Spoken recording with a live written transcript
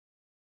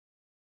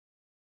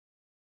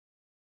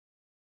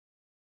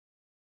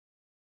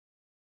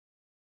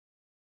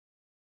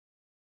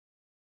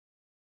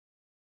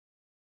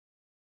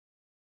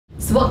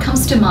So what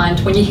comes to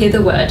mind when you hear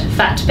the word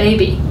fat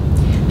baby?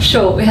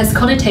 Sure, it has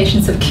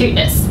connotations of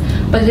cuteness,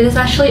 but it is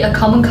actually a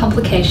common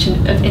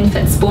complication of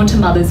infants born to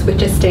mothers with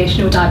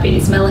gestational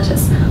diabetes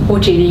mellitus, or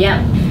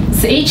GDM.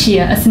 So each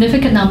year, a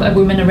significant number of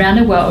women around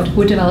the world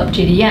will develop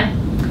GDM.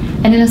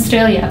 And in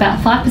Australia, about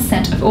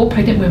 5% of all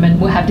pregnant women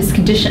will have this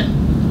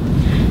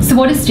condition. So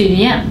what is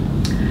GDM?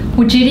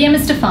 Well, GDM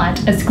is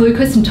defined as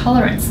glucose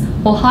intolerance,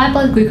 or high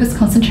blood glucose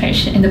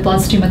concentration in the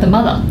bloodstream of the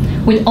mother,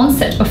 with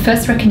onset or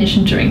first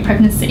recognition during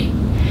pregnancy.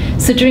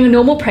 So during a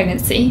normal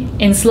pregnancy,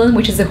 insulin,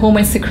 which is a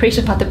hormone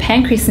secreted by the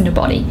pancreas in the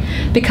body,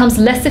 becomes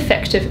less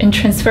effective in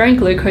transferring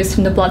glucose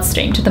from the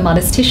bloodstream to the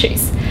mother's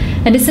tissues,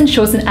 and this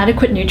ensures an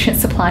adequate nutrient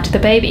supply to the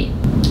baby.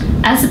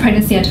 As the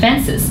pregnancy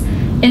advances,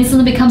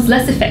 insulin becomes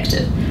less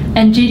effective,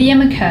 and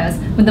GDM occurs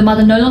when the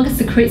mother no longer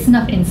secretes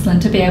enough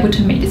insulin to be able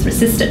to meet this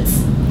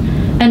resistance.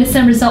 And this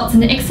then results in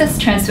the excess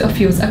transfer of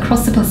fuels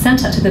across the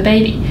placenta to the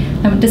baby,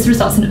 and this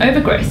results in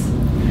overgrowth.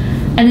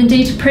 And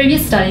indeed,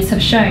 previous studies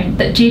have shown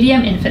that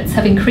GDM infants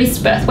have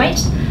increased birth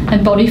weight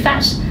and body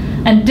fat,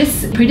 and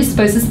this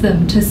predisposes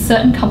them to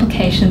certain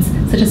complications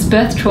such as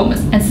birth traumas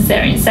and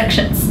cesarean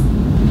sections.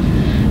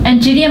 And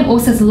GDM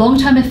also has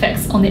long-term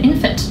effects on the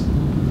infant.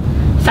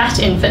 Fat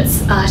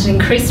infants are at an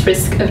increased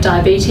risk of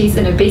diabetes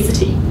and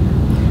obesity,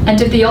 and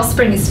if the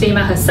offspring is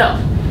female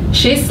herself,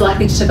 she is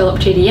likely to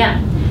develop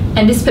GDM,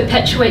 and this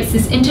perpetuates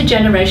this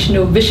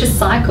intergenerational vicious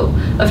cycle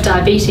of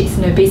diabetes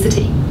and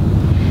obesity.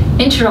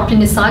 Interrupting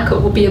this cycle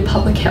will be a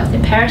public health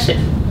imperative.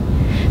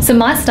 So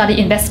my study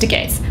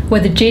investigates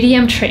whether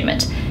GDM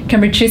treatment can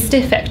reduce the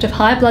effect of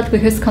high blood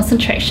glucose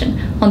concentration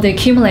on the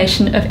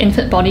accumulation of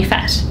infant body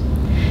fat.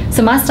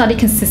 So my study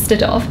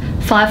consisted of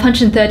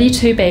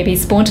 532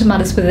 babies born to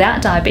mothers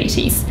without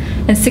diabetes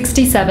and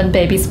 67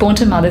 babies born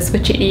to mothers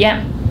with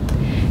GDM.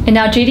 In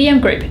our GDM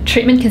group,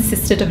 treatment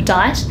consisted of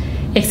diet,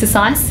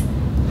 exercise,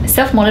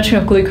 self-monitoring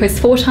of glucose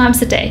 4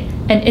 times a day,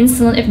 and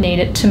insulin if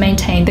needed to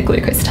maintain the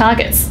glucose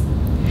targets.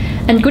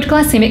 And good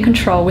glycemic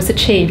control was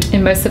achieved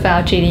in most of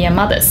our GDM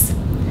mothers.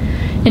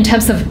 In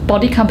terms of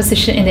body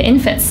composition in the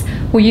infants,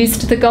 we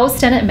used the gold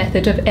standard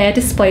method of air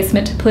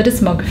displacement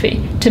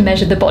plethysmography to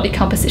measure the body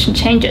composition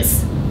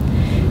changes.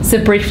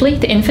 So briefly,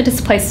 the infant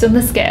is placed on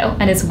the scale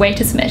and his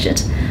weight is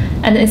measured,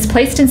 and is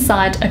placed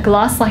inside a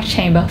glass-like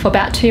chamber for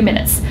about 2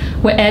 minutes,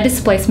 where air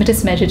displacement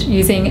is measured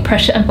using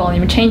pressure and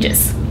volume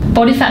changes.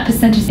 Body fat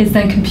percentage is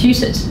then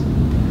computed.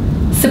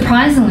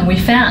 Surprisingly, we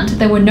found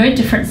there were no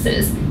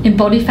differences in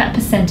body fat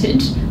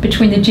percentage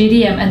between the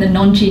GDM and the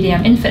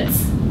non-GDM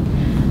infants.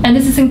 And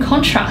this is in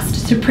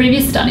contrast to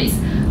previous studies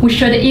which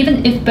show that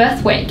even if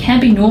birth weight can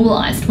be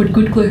normalised with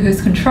good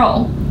glucose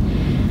control,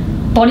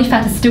 body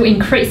fat is still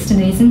increased in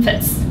these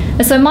infants.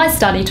 And so my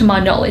study, to my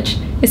knowledge,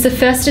 is the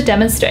first to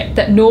demonstrate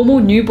that normal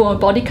newborn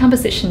body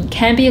composition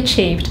can be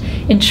achieved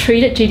in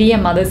treated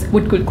GDM mothers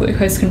with good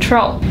glucose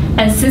control.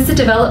 And since the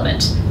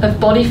development of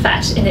body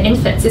fat in the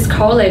infants is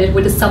correlated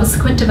with the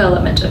subsequent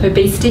development of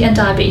obesity and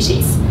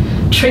diabetes,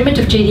 treatment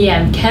of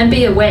GDM can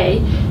be a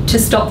way to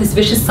stop this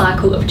vicious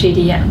cycle of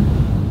GDM.